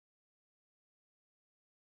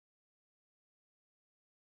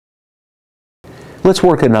Let's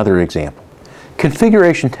work another example.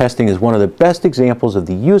 Configuration testing is one of the best examples of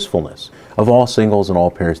the usefulness of all singles and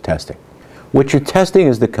all pairs testing. What you're testing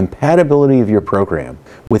is the compatibility of your program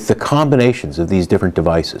with the combinations of these different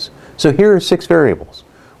devices. So here are 6 variables.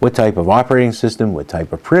 What type of operating system, what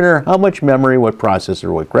type of printer, how much memory, what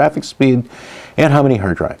processor, what graphics speed, and how many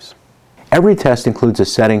hard drives. Every test includes a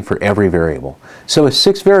setting for every variable. So with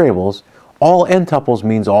 6 variables, all n tuples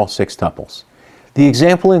means all 6 tuples. The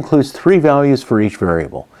example includes 3 values for each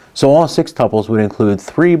variable. So all 6 tuples would include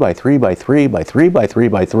 3 by 3 by 3 by 3 by 3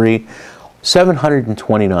 by 3,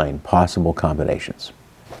 729 possible combinations.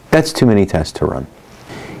 That's too many tests to run.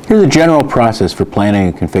 Here's a general process for planning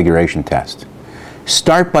a configuration test.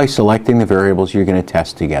 Start by selecting the variables you're going to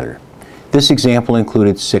test together. This example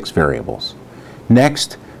included 6 variables.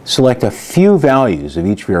 Next, select a few values of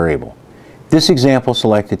each variable. This example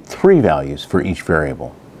selected 3 values for each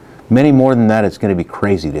variable. Many more than that, it's going to be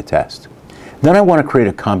crazy to test. Then I want to create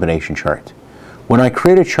a combination chart. When I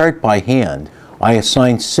create a chart by hand, I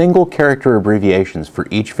assign single character abbreviations for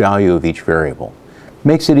each value of each variable.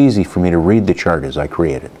 Makes it easy for me to read the chart as I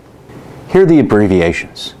create it. Here are the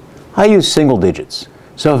abbreviations. I use single digits.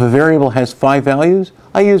 So if a variable has 5 values,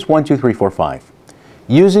 I use 1, 2, 3, 4, 5.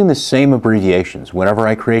 Using the same abbreviations whenever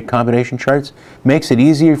I create combination charts makes it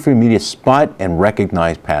easier for me to spot and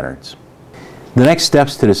recognize patterns. The next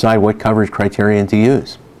steps to decide what coverage criterion to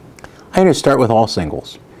use. I'm going to start with all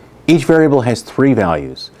singles. Each variable has 3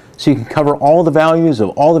 values, so you can cover all the values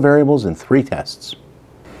of all the variables in 3 tests.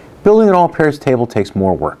 Building an all pairs table takes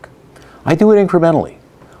more work. I do it incrementally.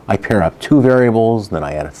 I pair up 2 variables, then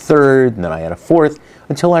I add a 3rd, and then I add a 4th,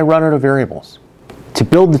 until I run out of variables. To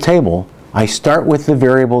build the table, I start with the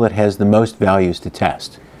variable that has the most values to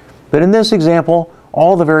test. But in this example,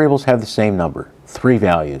 all the variables have the same number, 3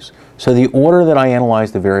 values, so the order that I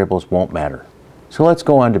analyze the variables won't matter. So let's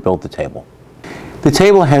go on to build the table. The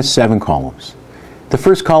table has 7 columns. The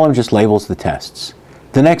first column just labels the tests.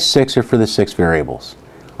 The next 6 are for the 6 variables.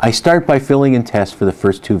 I start by filling in tests for the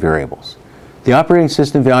first 2 variables. The operating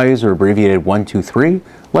system values are abbreviated 1, 2, 3,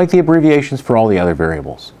 like the abbreviations for all the other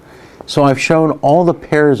variables. So I've shown all the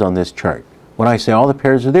pairs on this chart. When I say all the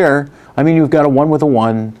pairs are there, I mean you've got a 1 with a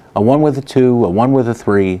 1, a 1 with a 2, a 1 with a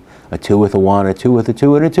 3, a 2 with a 1, a 2 with a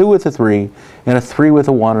 2, and a 2 with a 3, and a 3 with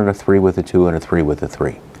a 1, and a 3 with a 2, and a 3 with a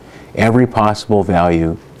 3. Every possible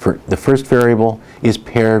value for the first variable is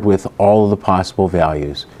paired with all of the possible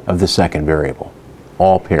values of the second variable.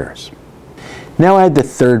 All pairs. Now add the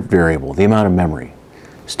 3rd variable, the amount of memory.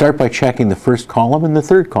 Start by checking the first column and the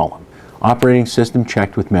 3rd column. Operating system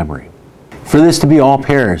checked with memory. For this to be all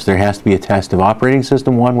pairs, there has to be a test of operating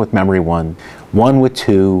system 1 with memory 1, 1 with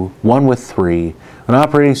 2, 1 with 3, an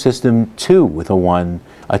operating system 2 with a 1,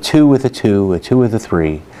 a 2 with a 2, a 2 with a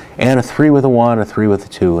 3, and a 3 with a 1, a 3 with a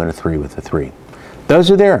 2, and a 3 with a 3.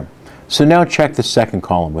 Those are there. So now check the 2nd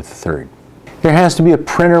column with the 3rd. There has to be a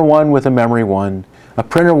printer 1 with a memory 1, a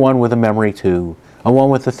printer 1 with a memory 2, a 1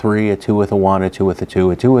 with a 3, a 2 with a 1, a 2 with a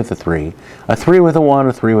 2, a 2 with a 3, a 3 with a 1,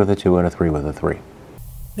 a 3 with a 2, and a 3 with a 3.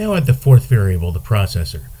 Now add the 4th variable, the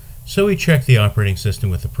processor. So we check the operating system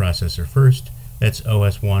with the processor first. That's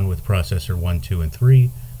OS 1 with processor 1, 2, and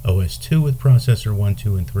 3, OS 2 with processor 1,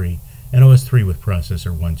 2, and 3, and OS 3 with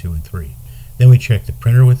processor 1, 2, and 3. Then we check the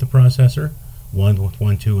printer with the processor, 1 with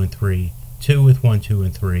 1, 2, and 3, 2 with 1, 2,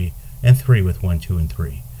 and 3, and 3 with 1, 2, and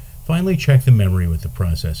 3. Finally, check the memory with the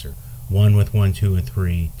processor, 1 with 1, 2, and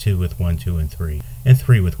 3, 2 with 1, 2, and 3, and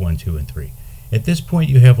 3 with 1, 2, and 3. At this point,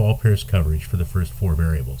 you have all pairs coverage for the first 4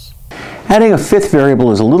 variables. Adding a 5th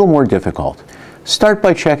variable is a little more difficult. Start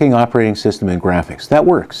by checking operating system and graphics. That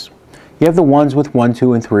works. You have the 1s with 1,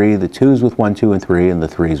 2, and 3, the 2s with 1, 2, and 3, and the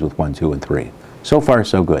 3s with 1, 2, and 3. So far,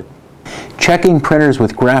 so good. Checking printers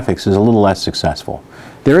with graphics is a little less successful.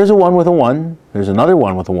 There is a 1 with a 1, there's another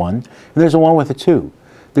 1 with a 1, and there's a 1 with a 2.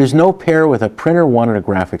 There's no pair with a printer 1 and a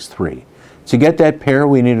graphics 3. To get that pair,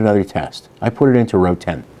 we need another test. I put it into row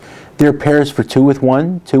 10. There are pairs for 2 with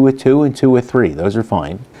 1, 2 with 2, and 2 with 3. Those are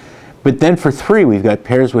fine. But then for 3, we've got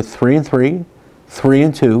pairs with 3 and 3, 3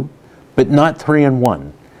 and 2, but not 3 and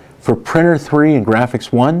 1. For printer 3 and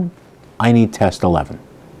graphics 1, I need test 11.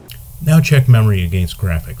 Now check memory against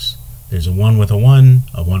graphics. There's a 1 with a 1,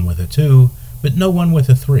 a 1 with a 2, but no 1 with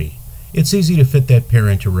a 3. It's easy to fit that pair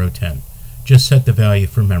into row 10. Just set the value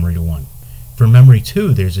for memory to 1. For memory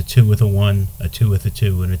 2, there's a 2 with a 1, a 2 with a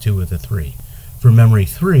 2, and a 2 with a 3. For memory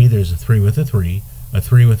 3, there's a 3 with a 3, a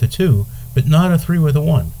 3 with a 2, but not a 3 with a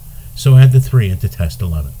 1. So add the 3 into test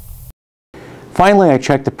 11. Finally, I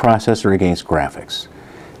check the processor against graphics.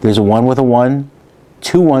 There's a 1 with a 1,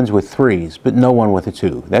 2 1s with 3s, but no 1 with a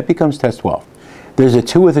 2. That becomes test 12. There's a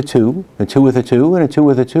 2 with a 2, a 2 with a 2, and a 2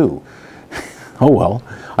 with a 2. Oh well,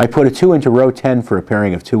 I put a 2 into row 10 for a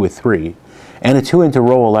pairing of 2 with 3, and a 2 into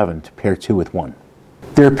row 11 to pair 2 with 1.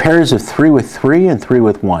 There are pairs of 3 with 3 and 3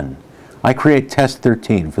 with 1. I create test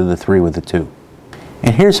 13 for the 3 with the 2.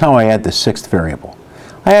 And here's how I add the 6th variable.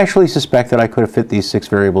 I actually suspect that I could have fit these 6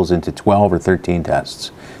 variables into 12 or 13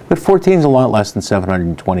 tests, but 14 is a lot less than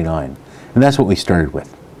 729, and that's what we started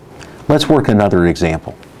with. Let's work another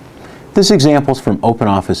example. This example is from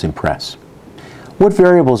OpenOffice Impress. What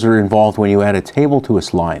variables are involved when you add a table to a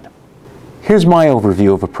slide? Here's my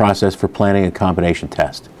overview of a process for planning a combination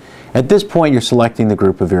test. At this point, you're selecting the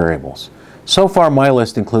group of variables. So far, my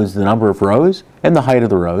list includes the number of rows and the height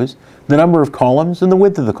of the rows, the number of columns and the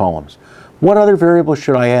width of the columns. What other variables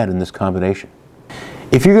should I add in this combination?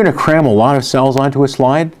 If you're going to cram a lot of cells onto a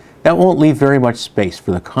slide, that won't leave very much space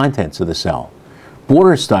for the contents of the cell.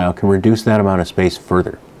 Border style can reduce that amount of space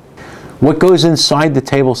further. What goes inside the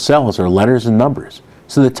table cells are letters and numbers,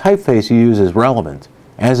 so the typeface you use is relevant,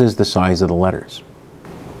 as is the size of the letters.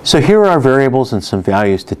 So here are our variables and some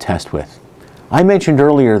values to test with. I mentioned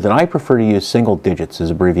earlier that I prefer to use single digits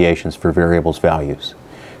as abbreviations for variables values.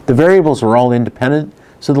 The variables are all independent,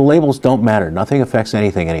 so the labels don't matter. Nothing affects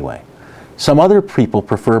anything anyway. Some other people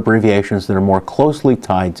prefer abbreviations that are more closely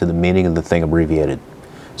tied to the meaning of the thing abbreviated.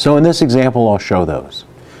 So in this example, I'll show those.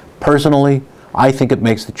 Personally, I think it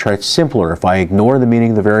makes the chart simpler if I ignore the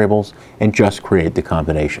meaning of the variables and just create the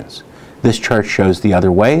combinations. This chart shows the other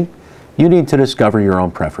way. You need to discover your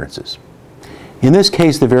own preferences. In this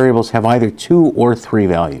case, the variables have either 2 or 3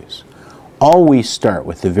 values. Always start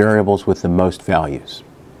with the variables with the most values.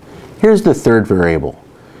 Here's the third variable.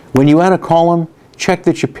 When you add a column, check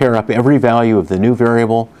that you pair up every value of the new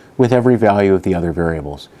variable with every value of the other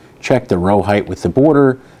variables. Check the row height with the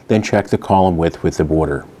border, then check the column width with the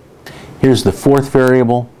border. Here's the fourth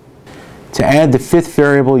variable. To add the fifth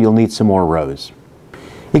variable, you'll need some more rows.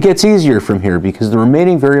 It gets easier from here because the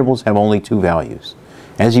remaining variables have only 2 values.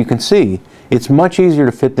 As you can see, it's much easier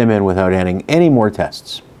to fit them in without adding any more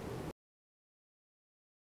tests.